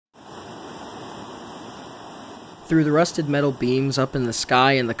Through the rusted metal beams up in the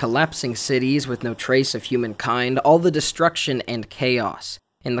sky and the collapsing cities with no trace of humankind, all the destruction and chaos,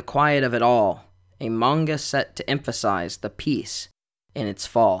 in the quiet of it all, a manga set to emphasize the peace in its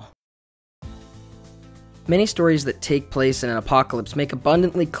fall. Many stories that take place in an apocalypse make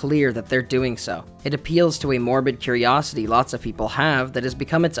abundantly clear that they're doing so. It appeals to a morbid curiosity lots of people have that has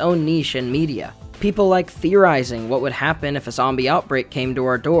become its own niche in media. People like theorizing what would happen if a zombie outbreak came to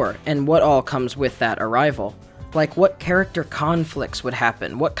our door, and what all comes with that arrival. Like what character conflicts would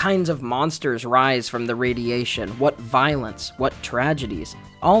happen, what kinds of monsters rise from the radiation, what violence, what tragedies.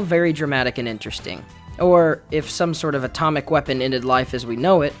 All very dramatic and interesting. Or, if some sort of atomic weapon ended life as we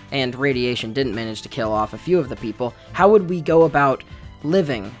know it, and radiation didn't manage to kill off a few of the people, how would we go about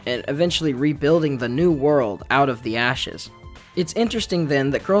living and eventually rebuilding the new world out of the ashes? It's interesting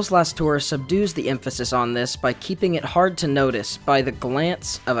then that Girls Last Tour subdues the emphasis on this by keeping it hard to notice by the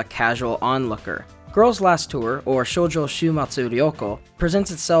glance of a casual onlooker. Girls Last Tour, or Shoujo Shuumatsu Ryouku,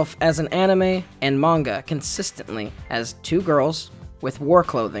 presents itself as an anime and manga consistently as two girls with war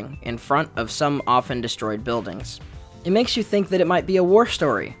clothing in front of some often destroyed buildings. It makes you think that it might be a war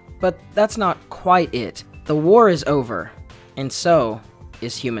story, but that's not quite it. The war is over, and so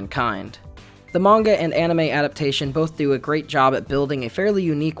is humankind. The manga and anime adaptation both do a great job at building a fairly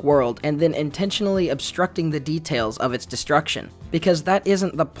unique world and then intentionally obstructing the details of its destruction, because that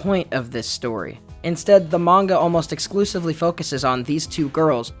isn't the point of this story. Instead, the manga almost exclusively focuses on these two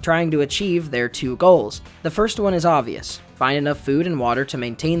girls trying to achieve their two goals. The first one is obvious: find enough food and water to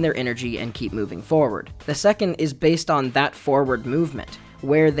maintain their energy and keep moving forward. The second is based on that forward movement,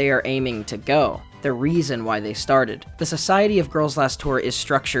 where they are aiming to go, the reason why they started. The society of Girls Last Tour is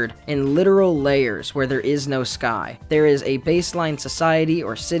structured in literal layers where there is no sky. There is a baseline society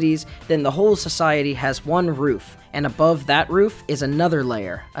or cities, then the whole society has one roof, and above that roof is another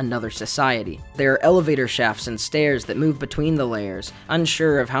layer, another society. There are elevator shafts and stairs that move between the layers.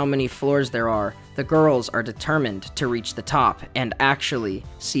 Unsure of how many floors there are, the girls are determined to reach the top and actually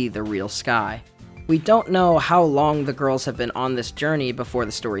see the real sky. We don't know how long the girls have been on this journey before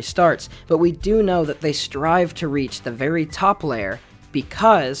the story starts, but we do know that they strive to reach the very top layer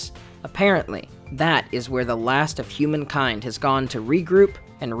because, apparently, that is where the last of humankind has gone to regroup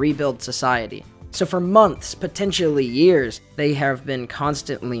and rebuild society. So for months, potentially years, they have been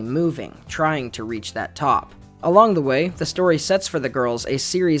constantly moving, trying to reach that top. Along the way, the story sets for the girls a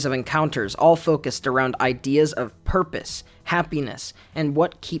series of encounters all focused around ideas of purpose, happiness, and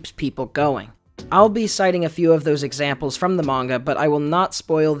what keeps people going. I'll be citing a few of those examples from the manga, but I will not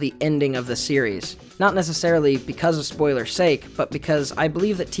spoil the ending of the series. Not necessarily because of spoiler's sake, but because I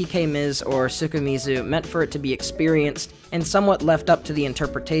believe that Tsukumizu or Tsukumizu meant for it to be experienced and somewhat left up to the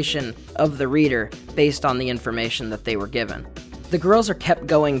interpretation of the reader based on the information that they were given. The girls are kept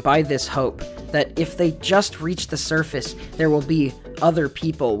going by this hope that if they just reach the surface, there will be other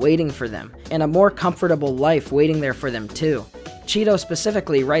people waiting for them, and a more comfortable life waiting there for them too. Shouo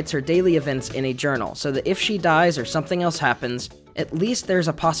specifically writes her daily events in a journal, so that if she dies or something else happens, at least there's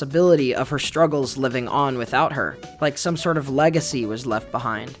a possibility of her struggles living on without her, like some sort of legacy was left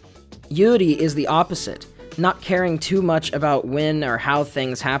behind. Yuri is the opposite, not caring too much about when or how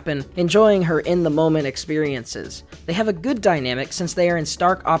things happen, enjoying her in-the-moment experiences. They have a good dynamic since they are in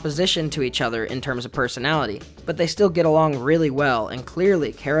stark opposition to each other in terms of personality, but they still get along really well and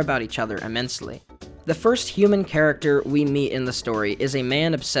clearly care about each other immensely. The first human character we meet in the story is a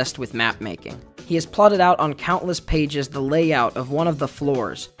man obsessed with map making. He has plotted out on countless pages the layout of one of the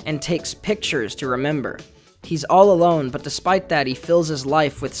floors, and takes pictures to remember. He's all alone, but despite that he fills his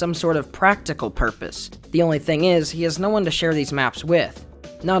life with some sort of practical purpose. The only thing is, he has no one to share these maps with.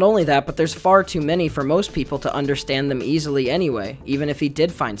 Not only that, but there's far too many for most people to understand them easily anyway, even if he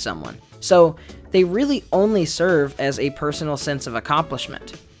did find someone. So, they really only serve as a personal sense of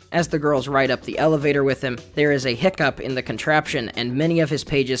accomplishment. As the girls ride up the elevator with him, there is a hiccup in the contraption and many of his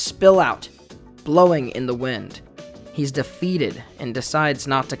pages spill out, blowing in the wind. He's defeated and decides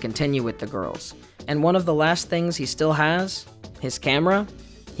not to continue with the girls. And one of the last things he still has, his camera,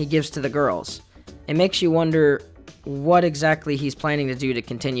 he gives to the girls. It makes you wonder what exactly he's planning to do to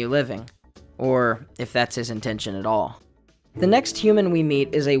continue living, or if that's his intention at all. The next human we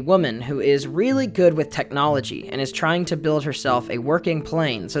meet is a woman who is really good with technology and is trying to build herself a working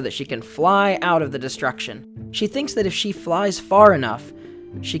plane so that she can fly out of the destruction. She thinks that if she flies far enough,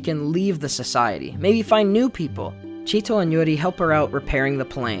 she can leave the society, maybe find new people. Chito and Yuri help her out repairing the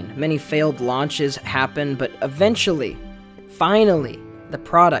plane. Many failed launches happen, but eventually, finally, the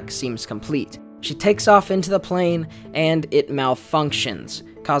product seems complete. She takes off into the plane, and it malfunctions,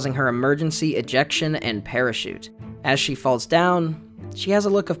 causing her emergency ejection and parachute. As she falls down, she has a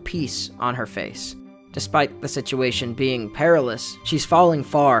look of peace on her face. Despite the situation being perilous, she's falling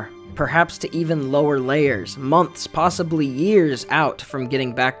far, perhaps to even lower layers, months, possibly years out from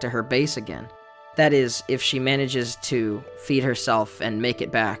getting back to her base again. That is, if she manages to feed herself and make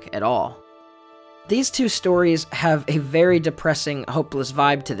it back at all. These two stories have a very depressing, hopeless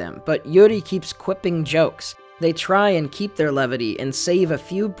vibe to them, but Yuri keeps quipping jokes. They try and keep their levity and save a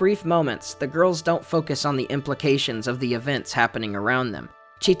few brief moments. The girls don't focus on the implications of the events happening around them.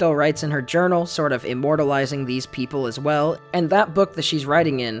 Chito writes in her journal, sort of immortalizing these people as well, and that book that she's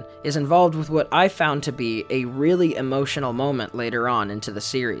writing in is involved with what I found to be a really emotional moment later on into the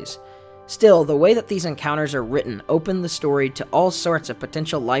series. Still, the way that these encounters are written open the story to all sorts of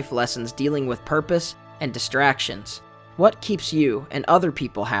potential life lessons dealing with purpose and distractions. What keeps you and other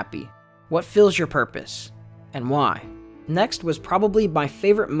people happy? What fills your purpose? And why? Next was probably my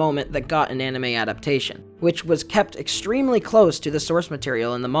favorite moment that got an anime adaptation, which was kept extremely close to the source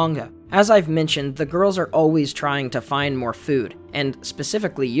material in the manga. As I've mentioned, the girls are always trying to find more food, and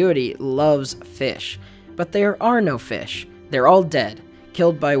specifically Yuri loves fish. But there are no fish. They're all dead,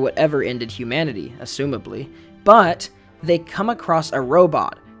 killed by whatever ended humanity, assumably. But they come across a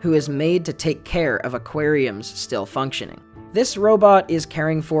robot who is made to take care of aquariums still functioning. This robot is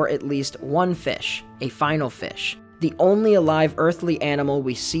caring for at least one fish, a final fish, the only alive earthly animal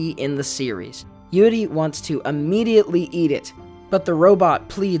we see in the series. Yuri wants to immediately eat it, but the robot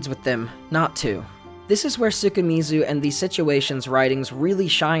pleads with them not to. This is where Tsukumizu and these situations writings really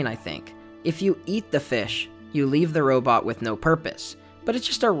shine, I think. If you eat the fish, you leave the robot with no purpose. But it's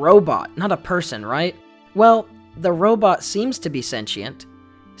just a robot, not a person, right? Well, the robot seems to be sentient.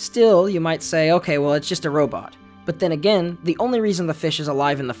 Still, you might say, okay, well, it's just a robot. But then again, the only reason the fish is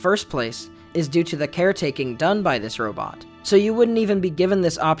alive in the first place is due to the caretaking done by this robot. So you wouldn't even be given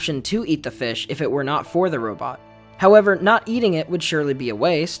this option to eat the fish if it were not for the robot. However, not eating it would surely be a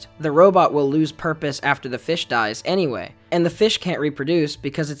waste. The robot will lose purpose after the fish dies anyway, and the fish can't reproduce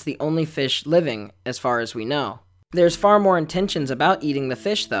because it's the only fish living as far as we know. There's far more intentions about eating the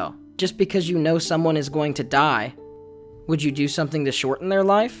fish though. Just because you know someone is going to die, would you do something to shorten their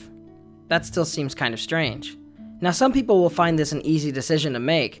life? That still seems kind of strange. Now some people will find this an easy decision to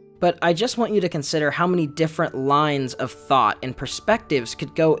make, but I just want you to consider how many different lines of thought and perspectives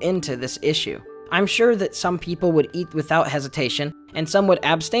could go into this issue. I'm sure that some people would eat without hesitation, and some would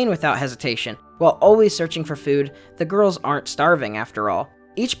abstain without hesitation. While always searching for food, the girls aren't starving after all.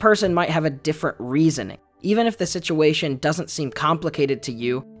 Each person might have a different reasoning. Even if the situation doesn't seem complicated to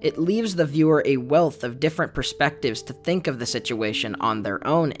you, it leaves the viewer a wealth of different perspectives to think of the situation on their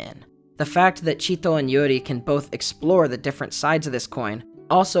own in. The fact that Chito and Yuri can both explore the different sides of this coin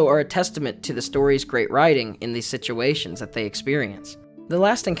also are a testament to the story's great writing in these situations that they experience. The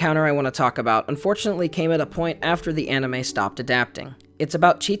last encounter I want to talk about unfortunately came at a point after the anime stopped adapting. It's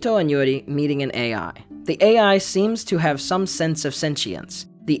about Chito and Yuri meeting an AI. The AI seems to have some sense of sentience.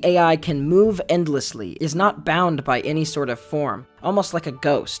 The AI can move endlessly, is not bound by any sort of form, almost like a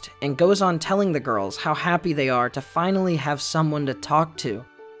ghost, and goes on telling the girls how happy they are to finally have someone to talk to,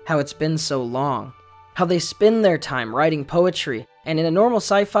 how it's been so long, how they spend their time writing poetry, and in a normal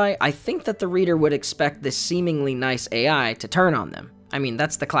sci-fi, I think that the reader would expect this seemingly nice AI to turn on them. I mean,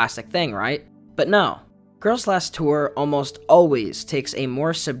 that's the classic thing, right? But no. Girls' Last Tour almost always takes a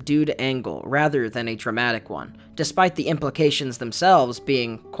more subdued angle rather than a dramatic one, despite the implications themselves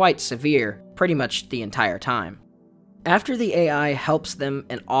being quite severe pretty much the entire time. After the AI helps them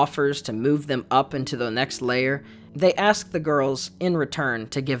and offers to move them up into the next layer, they ask the girls in return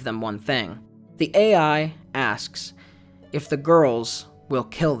to give them one thing. The AI asks if the girls will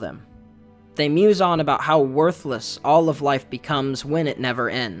kill them. They muse on about how worthless all of life becomes when it never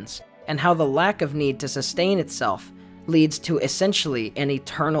ends, and how the lack of need to sustain itself leads to essentially an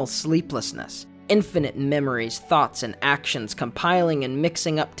eternal sleeplessness, infinite memories, thoughts, and actions compiling and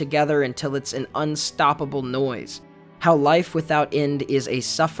mixing up together until it's an unstoppable noise. How life without end is a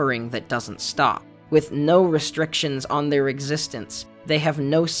suffering that doesn't stop. With no restrictions on their existence, they have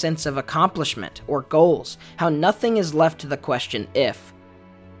no sense of accomplishment or goals. How nothing is left to the question if.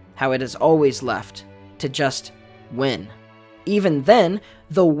 How it is always left to just when. Even then,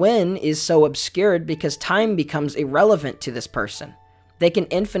 the when is so obscured because time becomes irrelevant to this person. They can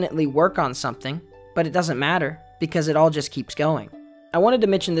infinitely work on something, but it doesn't matter because it all just keeps going. I wanted to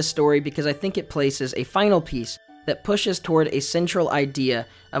mention this story because I think it places a final piece that pushes toward a central idea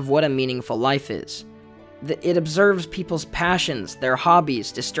of what a meaningful life is. It observes people's passions, their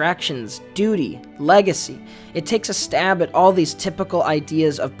hobbies, distractions, duty, legacy. It takes a stab at all these typical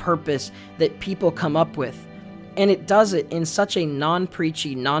ideas of purpose that people come up with, and it does it in such a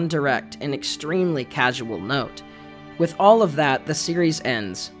non-preachy, non-direct, and extremely casual note. With all of that, the series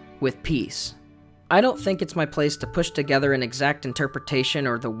ends with peace. I don't think it's my place to push together an exact interpretation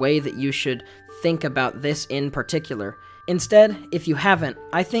or the way that you should think about this in particular. Instead, if you haven't,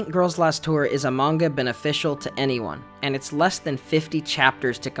 I think Girls Last Tour is a manga beneficial to anyone, and it's less than 50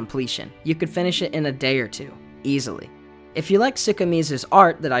 chapters to completion. You could finish it in a day or two, easily. If you like Tsukumizu's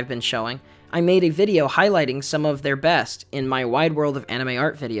art that I've been showing, I made a video highlighting some of their best in my Wide World of Anime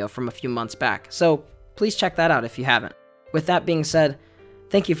Art video from a few months back, so please check that out if you haven't. With that being said,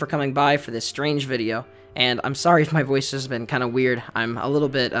 thank you for coming by for this strange video, and I'm sorry if my voice has been kind of weird. I'm a little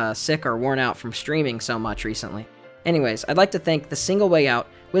bit sick or worn out from streaming so much recently. Anyways, I'd like to thank The Single Way Out,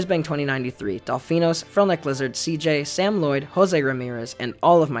 Whizbang2093, Dolphinos, Frillneck Lizard, CJ, Sam Lloyd, Jose Ramirez, and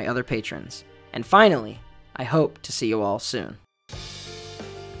all of my other patrons. And finally, I hope to see you all soon.